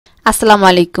আসসালামু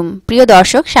আলাইকুম প্রিয়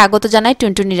দর্শক, স্বাগত জানাই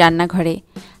টুনটুনি রান্নাঘরে।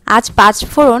 আজ পাঁচ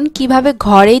ফোড়ন কিভাবে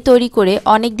ঘরেই তৈরি করে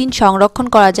অনেক দিন সংরক্ষণ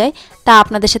করা যায় তা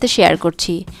আপনাদের সাথে শেয়ার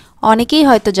করছি। অনেকেই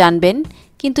হয়তো জানবেন,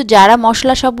 কিন্তু যারা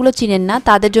মশলা সবগুলো চিনেন না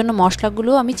তাদের জন্য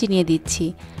মশলাগুলো আমি চিনিয়ে দিচ্ছি।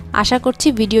 আশা করছি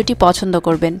ভিডিওটি পছন্দ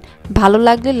করবেন। ভালো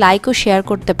লাগলে লাইক ও শেয়ার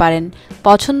করতে পারেন।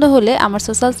 পছন্দ হলে আমার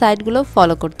সোশ্যাল সাইটগুলো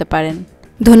ফলো করতে পারেন।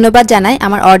 ধন্যবাদ জানাই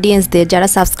আমার অডিয়েন্সদের, যারা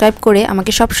সাবস্ক্রাইব করে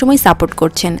আমাকে সবসময় সাপোর্ট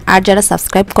করছেন। আর যারা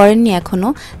সাবস্ক্রাইব করেননি এখনও,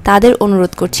 তাদের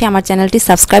অনুরোধ করছি আমার চ্যানেলটি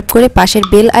সাবস্ক্রাইব করে পাশের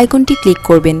বেল আইকনটি ক্লিক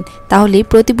করবেন। তাহলেই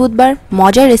প্রতি বুধবার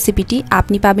মজার রেসিপিটি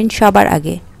আপনি পাবেন সবার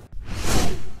আগে।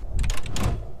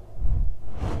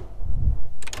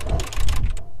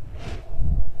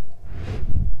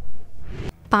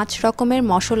 পাঁচ রকমের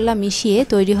মশলা মিশিয়ে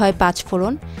তৈরি হয় পাঁচ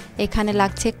ফোড়ন। এখানে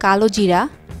লাগছে কালো জিরা,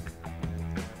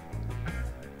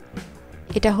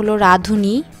 এটা হলো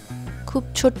রাঁধুনি, খুব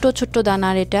ছোট্ট ছোট্ট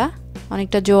দানার, এটা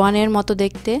অনেকটা জোয়ানের মতো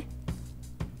দেখতে,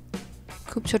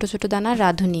 খুব ছোট ছোট দানার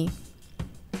রাঁধুনি।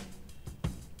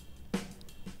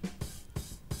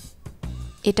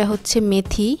 এটা হচ্ছে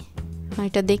মেথি,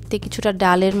 এটা দেখতে কিছুটা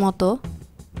ডালের মতো,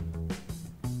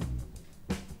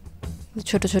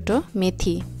 ছোট ছোট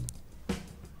মেথি।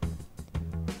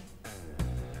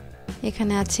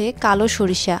 এখানে আছে কালো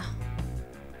সরিষা,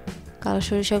 কালো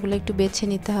সরিষাগুলো একটু বেছে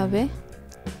নিতে হবে।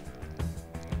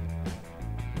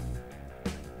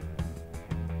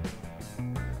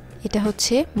 এটা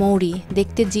হচ্ছে মৌরি,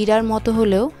 দেখতে জিরার মতো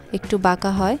হলেও একটু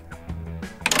বাঁকা হয়,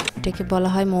 এটাকে বলা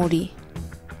হয় মৌরি।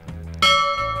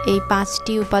 এই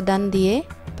পাঁচটি উপাদান দিয়ে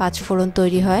পাঁচ ফোড়ন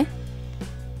তৈরি হয়।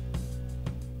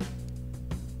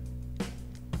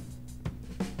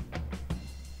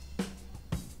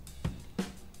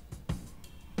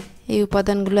 এই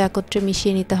উপাদানগুলো একত্রে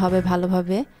মিশিয়ে নিতে হবে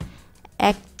ভালোভাবে।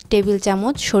 1 টেবিল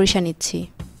চামচ সরিষা নিচ্ছি।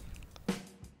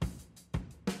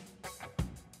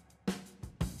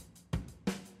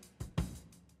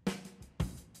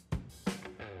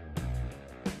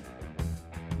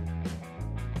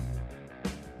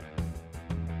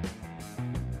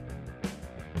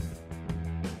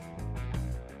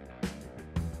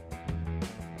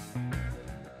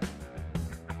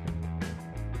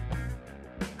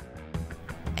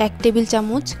 এক টেবিল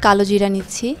চামচ কালো জিরা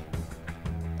নিচ্ছি,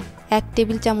 1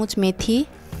 টেবিল চামচ মেথি,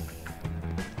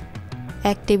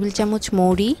 1 টেবিল চামচ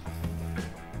মৌরি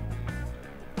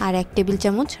আর 1 টেবিল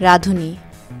চামচ রাঁধুনি।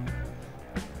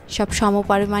 সব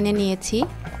সমপরিমাণে নিয়েছি,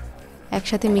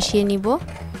 একসাথে মিশিয়ে নিব।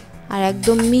 আর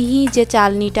একদম মিহি যে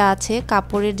চালনিটা আছে,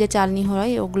 কাপড়ের যে চালনি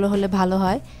হয় ওগুলো হলে ভালো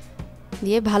হয়,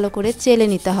 দিয়ে ভালো করে চেলে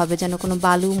নিতে হবে যেন কোনো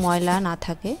বালু ময়লা না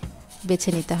থাকে, বেছে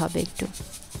নিতে হবে। একটু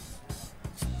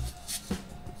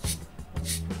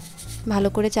ভালো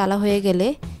করে চালা হয়ে গেলে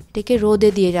এটাকে রোদে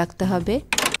দিয়ে রাখতে হবে,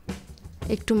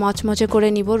 একটু মচমচে করে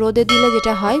নিব। রোদে দিলে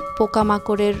যেটা হয়,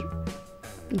 পোকামাকড়ের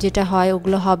যেটা হয়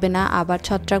ওগুলো হবে না, আবার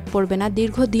ছত্রাক পড়বে না,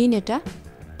 দীর্ঘদিন এটা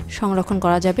সংরক্ষণ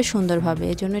করা যাবে সুন্দরভাবে।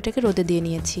 এই জন্য এটাকে রোদে দিয়ে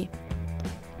নিয়েছি।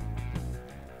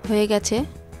 হয়ে গেছে,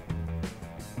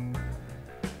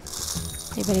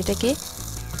 এবার এটাকে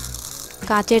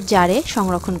কাচের জারে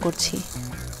সংরক্ষণ করছি।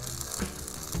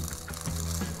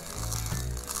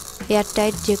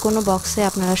 এয়ারটাইট যে কোনো বক্সে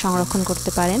আপনারা সংরক্ষণ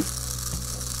করতে পারেন।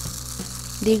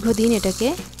 দীর্ঘদিন এটাকে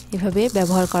এভাবে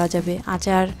ব্যবহার করা যাবে,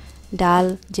 আচার, ডাল,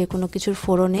 যে কোনো কিছুর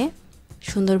ফোড়নে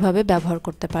সুন্দরভাবে ব্যবহার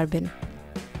করতে পারবেন।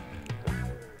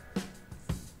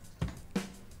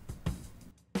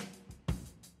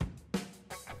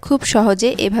 খুব সহজে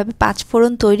এভাবে পাঁচ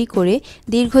ফোড়ন তৈরি করে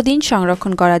দীর্ঘদিন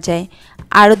সংরক্ষণ করা যায়।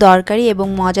 আরও দরকারি এবং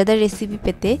মজাদার রেসিপি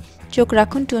পেতে চোখ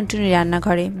রাখুন টুনটুনি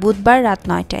রান্নাঘরে, বুধবার রাত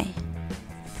 9টায়।